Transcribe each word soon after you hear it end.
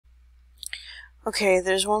Okay,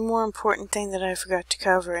 there's one more important thing that I forgot to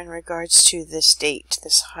cover in regards to this date,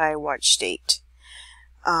 this high watch date.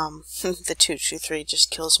 The 223 just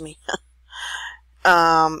kills me.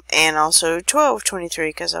 And also 1223,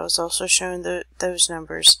 because I was also shown those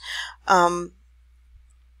numbers. On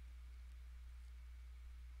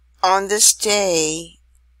this day,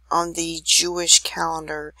 on the Jewish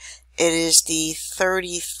calendar, it is the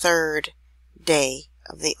 33rd day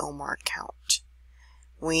of the Omer count.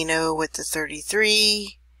 We know what the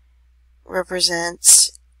 33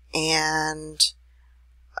 represents, and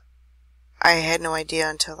I had no idea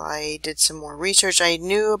until I did some more research. I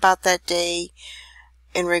knew about that day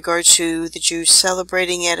in regards to the Jews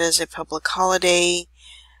celebrating it as a public holiday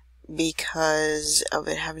because of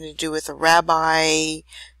it having to do with a rabbi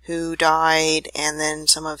who died, and then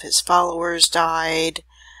some of his followers died.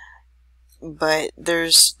 But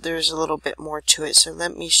there's a little bit more to it, so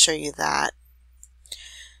let me show you that.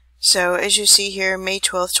 So as you see here, May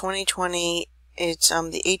 12th, 2020, it's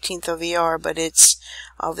the 18th of ER, but it's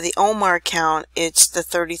of the Omer count, it's the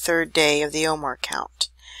 33rd day of the Omer count.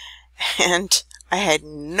 And I had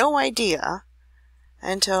no idea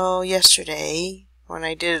until yesterday, when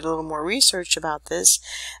I did a little more research about this,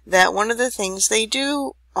 that one of the things they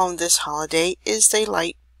do on this holiday is they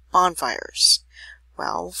light bonfires.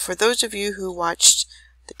 Well, for those of you who watched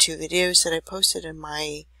the 2 videos that I posted in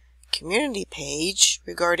my community page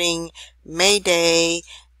regarding May Day,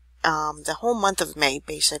 the whole month of May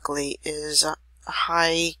basically is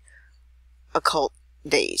high occult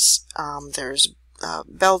days. There's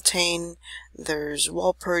Beltane, there's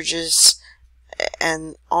Walpurgis,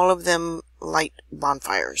 and all of them light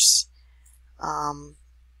bonfires.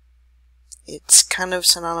 It's kind of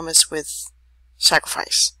synonymous with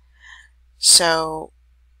sacrifice. So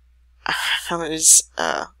I was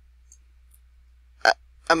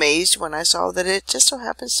amazed when I saw that it just so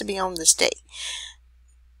happens to be on this day.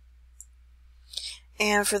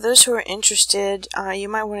 And for those who are interested, you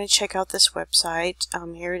might want to check out this website.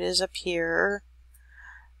 Here it is up here.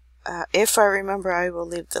 If I remember, I will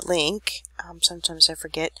leave the link. Sometimes I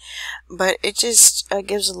forget. But it just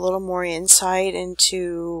gives a little more insight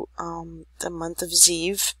into the month of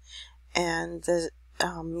Ziv and the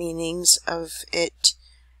meanings of it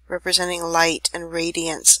representing light and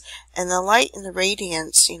radiance. And the light and the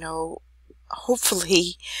radiance, you know,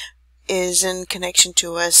 hopefully is in connection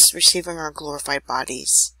to us receiving our glorified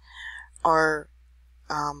bodies, our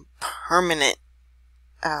permanent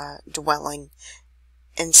dwelling,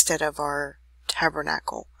 instead of our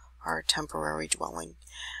tabernacle, our temporary dwelling.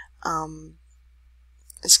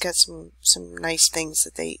 It's got some nice things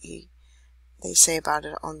that they say about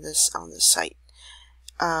it on this site.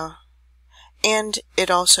 And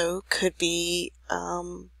it also could be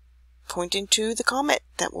pointing to the comet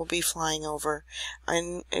that will be flying over.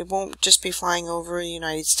 And it won't just be flying over the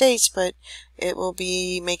United States, but it will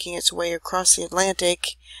be making its way across the Atlantic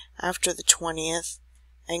after the 20th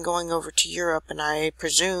and going over to Europe, and I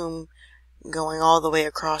presume going all the way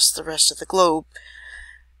across the rest of the globe.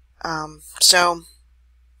 So,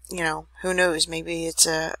 you know, who knows? Maybe it's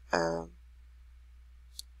a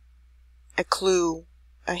clue,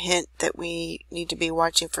 a hint that we need to be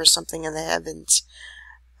watching for something in the heavens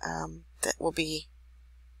that will be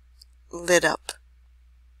lit up.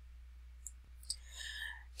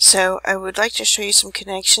 So I would like to show you some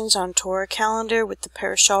connections on Torah calendar with the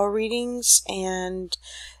Parashah readings and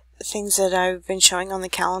things that I've been showing on the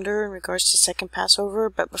calendar in regards to second Passover.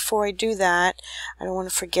 But before I do that, I don't want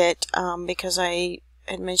to forget, because I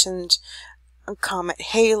had mentioned Comet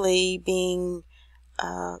Halley being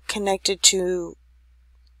connected to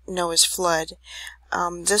Noah's flood.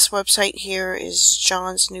 This website here is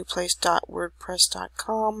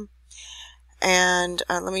johnsnewplace.wordpress.com, and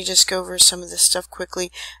let me just go over some of this stuff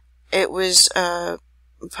quickly. It was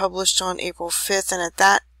published on April 5th, and at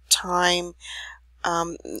that time,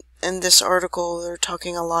 in this article, they're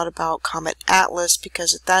talking a lot about Comet Atlas,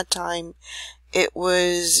 because at that time it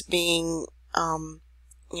was being,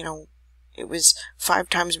 you know, it was 5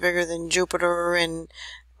 times bigger than Jupiter and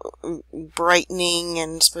brightening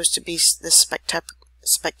and supposed to be this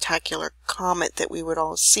spectacular comet that we would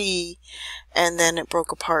all see, and then it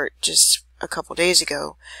broke apart just a couple days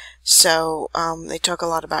ago. So they talk a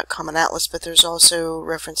lot about Comet Atlas, but there's also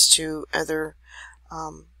reference to other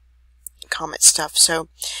comet stuff. So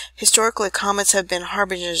historically, comets have been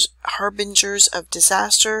harbingers of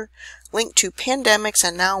disaster, linked to pandemics,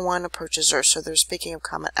 and now one approaches Earth. So they're speaking of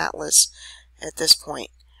Comet Atlas at this point.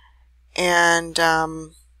 And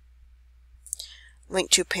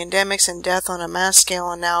linked to pandemics and death on a mass scale,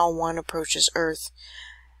 and now one approaches Earth.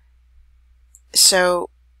 So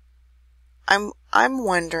I'm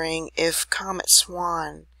wondering if Comet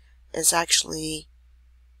Swan is actually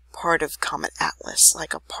part of Comet Atlas,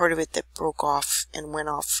 like a part of it that broke off and went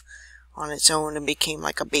off on its own and became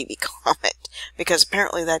like a baby comet, because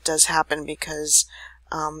apparently that does happen, because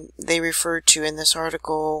they referred to in this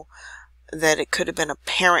article that it could have been a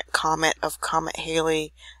parent comet of Comet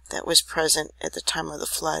Halley that was present at the time of the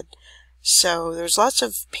flood. So there's lots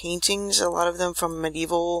of paintings, a lot of them from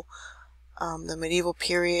medieval, the medieval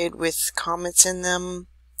period, with comets in them.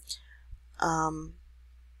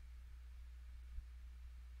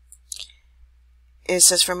 It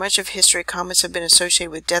says, for much of history, comets have been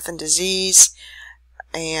associated with death and disease,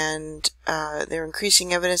 and they're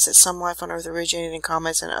increasing evidence that some life on Earth originated in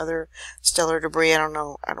comets and other stellar debris. I don't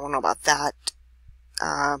know about that.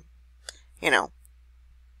 You know,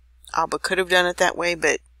 Alba could have done it that way,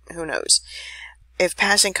 but who knows. If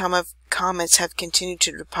passing comets have continued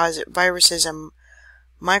to deposit viruses and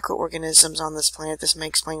microorganisms on this planet, this may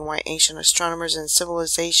explain why ancient astronomers and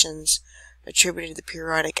civilizations attributed the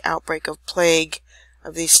periodic outbreak of plague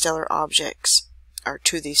of these stellar objects, or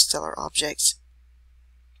to these stellar objects.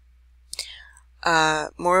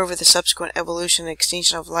 Moreover, the subsequent evolution and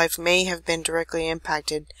extinction of life may have been directly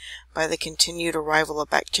impacted by the continued arrival of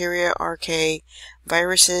bacteria, archaea,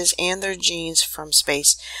 viruses, and their genes from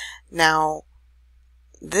space. Now,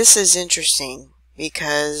 this is interesting,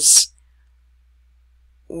 because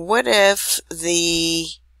what if the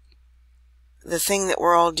thing that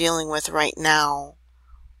we're all dealing with right now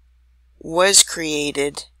was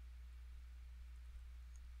created,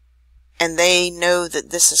 and they know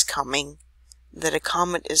that this is coming, that a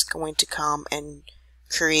comet is going to come and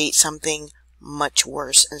create something much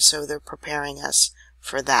worse, and so they're preparing us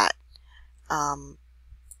for that.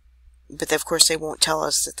 But of course they won't tell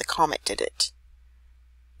us that the comet did it.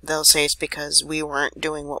 They'll say it's because we weren't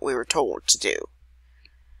doing what we were told to do.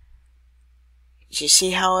 Do you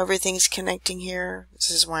see how everything's connecting here?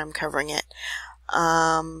 This is why I'm covering it.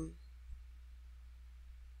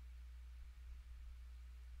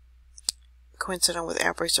 Coincident with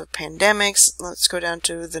outbreaks of pandemics. Let's go down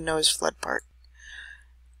to the Noah's flood part.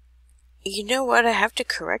 You know what? I have to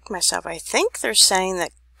correct myself. I think they're saying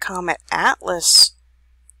that Comet Atlas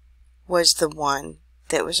was the one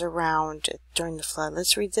that was around during the flood.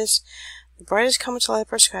 Let's read this. The brightest comet to light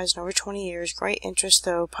up our skies in over 20 years. Great interest,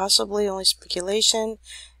 though possibly only speculation,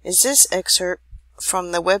 is this excerpt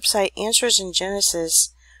from the website Answers in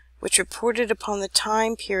Genesis, which reported upon the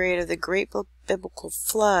time period of the Great Biblical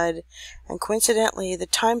Flood, and coincidentally, the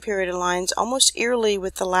time period aligns almost eerily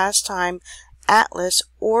with the last time Atlas,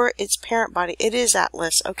 or its parent body, it is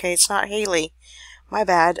Atlas, okay, it's not Halley, my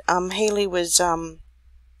bad, Halley was,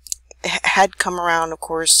 had come around, of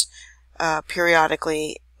course,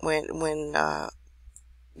 periodically. When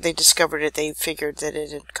they discovered it, they figured that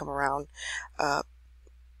it had come around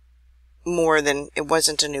more than, it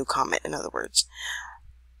wasn't a new comet, in other words.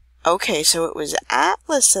 Okay, so it was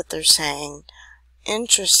Atlas that they're saying.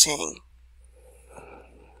 Interesting.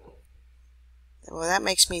 Well, that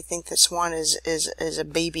makes me think that Swan is a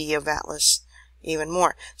baby of Atlas even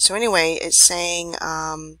more. So anyway, it's saying,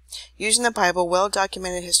 using the Bible,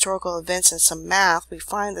 well-documented historical events, and some math, we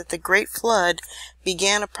find that the Great Flood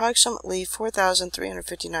began approximately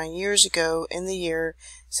 4,359 years ago in the year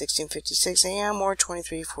 1656 AM or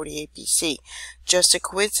 2348 BC. Just a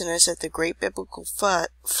coincidence that the Great Biblical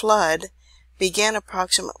Flood began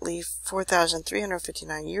approximately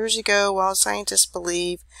 4,359 years ago, while scientists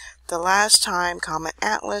believe the last time Comet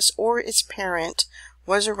Atlas or its parent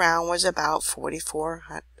was around was about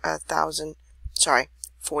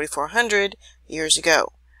 4,400 years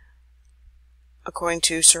ago. According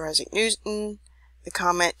to Sir Isaac Newton, the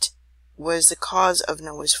comet was the cause of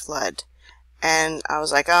Noah's flood. And I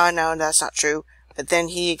was like, oh no, that's not true. But then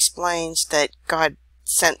he explains that God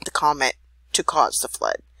sent the comet to cause the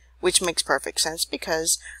flood, which makes perfect sense,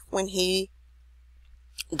 because when he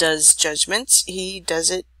does judgments, he does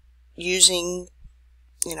it using,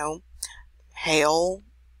 you know, hail,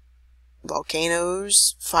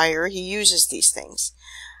 volcanoes, fire. He uses these things.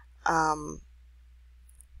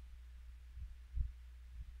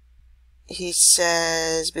 He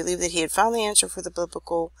says, believe that he had found the answer for the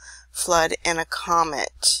biblical flood in a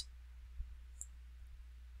comet.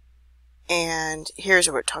 And here's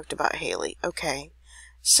where it talked about Halley. Okay,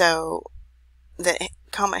 so the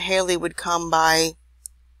comet Halley would come by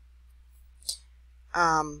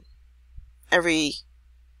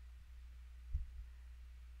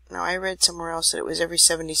I read somewhere else that it was every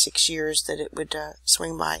 76 years that it would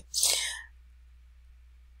swing by.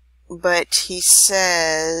 But he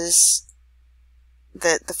says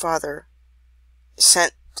that the Father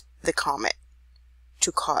sent the comet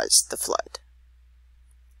to cause the flood.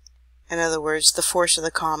 In other words, the force of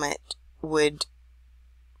the comet would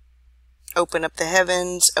open up the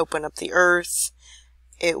heavens, open up the earth.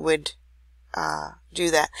 It would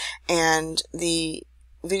do that. And the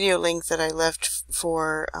video link that I left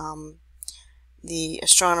for the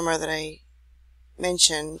astronomer that I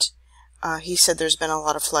mentioned, he said there's been a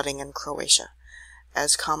lot of flooding in Croatia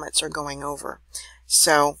as comets are going over.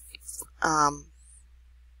 So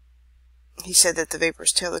he said that the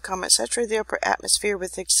vaporous tail of the comet saturated the upper atmosphere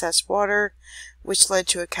with excess water, which led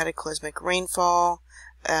to a cataclysmic rainfall.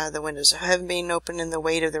 The windows of heaven being open and the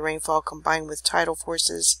weight of the rainfall combined with tidal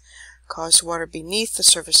forces caused water beneath the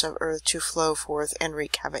surface of Earth to flow forth and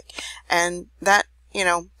wreak havoc. And that, you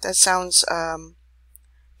know, that sounds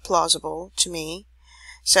plausible to me.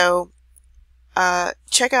 So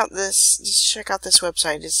check out this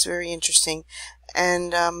website. It's very interesting,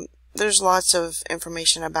 and there's lots of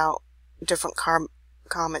information about different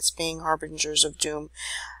comets being harbingers of doom.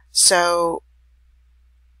 So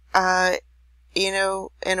you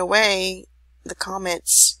know, in a way, the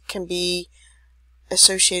comets can be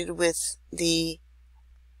associated with the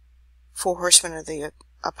four horsemen of the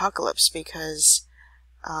apocalypse, because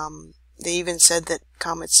they even said that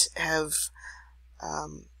comets have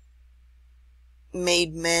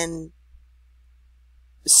made men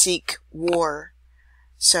seek war.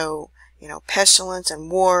 So, you know, pestilence and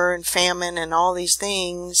war and famine and all these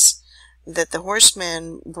things that the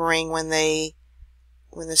horsemen bring when the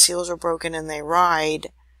seals are broken and they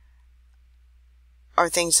ride are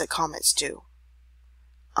things that comets do.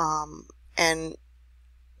 And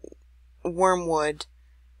wormwood,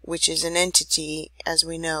 which is an entity, as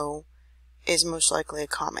we know, is most likely a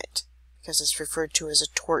comet, because it's referred to as a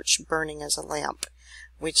torch burning as a lamp,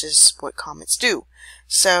 which is what comets do.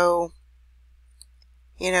 So,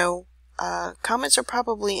 you know, comets are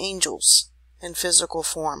probably angels in physical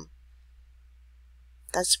form.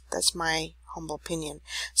 That's my humble opinion.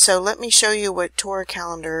 So let me show you what Torah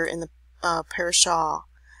calendar in the Parashah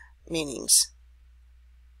meanings.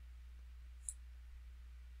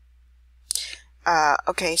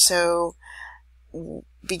 Okay, so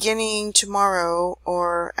beginning tomorrow,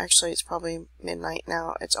 or actually it's probably midnight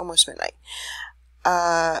now, it's almost midnight.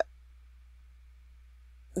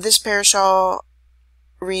 This Parashah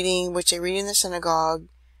reading, which I read in the synagogue,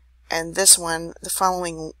 and this one, the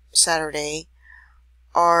following Saturday,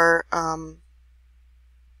 are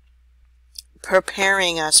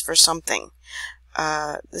preparing us for something.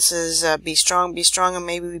 This is be strong, and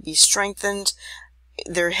maybe be strengthened.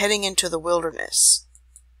 They're heading into the wilderness.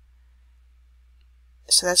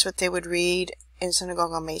 So that's what they would read in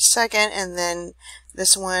synagogue on May 2nd, and then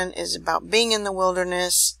this one is about being in the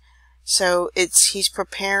wilderness. So he's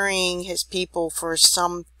preparing his people for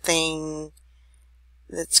something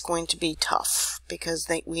that's going to be tough, because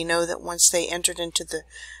we know that once they entered into the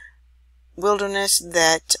wilderness,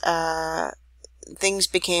 that things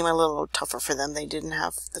became a little tougher for them. They didn't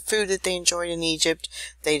have the food that they enjoyed in Egypt.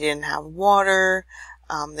 They didn't have water.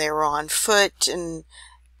 They were on foot, and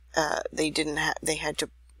they had to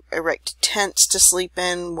erect tents to sleep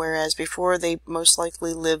in, whereas before they most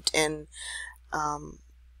likely lived in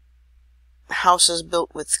houses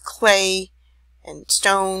built with clay and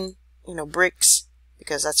stone, you know, bricks,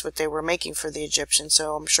 because that's what they were making for the Egyptians.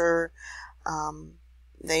 So I'm sure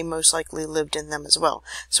they most likely lived in them as well.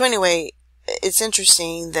 So anyway, it's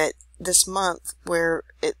interesting that this month, where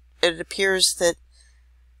it appears that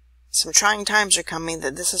some trying times are coming,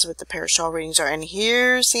 that this is what the Parashah readings are. And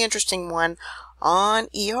here's the interesting one on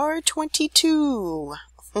ER 22.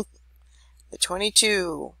 The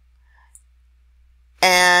 22.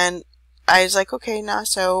 And I was like, okay, now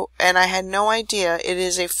so, and I had no idea. It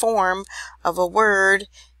is a form of a word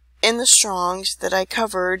in the Strongs that I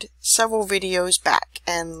covered several videos back.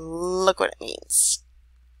 And look what it means.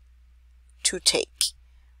 To take.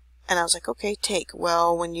 And I was like, okay, take.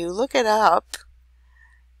 Well, when you look it up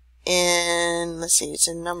in, let's see, it's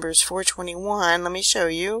in Numbers 4:21. Let me show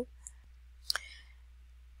you.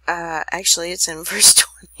 Actually, it's in verse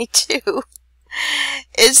 22.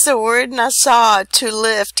 It's the word nasa, to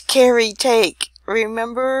lift, carry, take.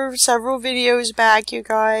 Remember several videos back, you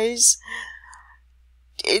guys?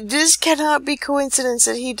 This cannot be coincidence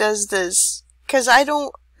that he does this, because I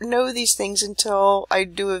don't know these things until I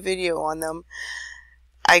do a video on them.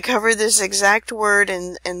 I covered this exact word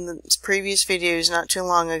in the previous videos not too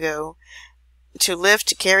long ago. To lift,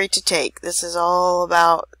 to carry, to take. This is all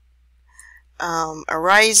about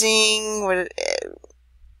arising,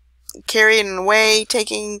 carrying away,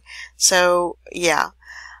 taking. So, yeah.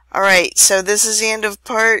 Alright, so this is the end of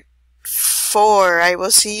part 4. I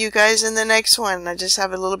will see you guys in the next one. I just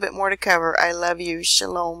have a little bit more to cover. I love you.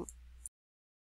 Shalom.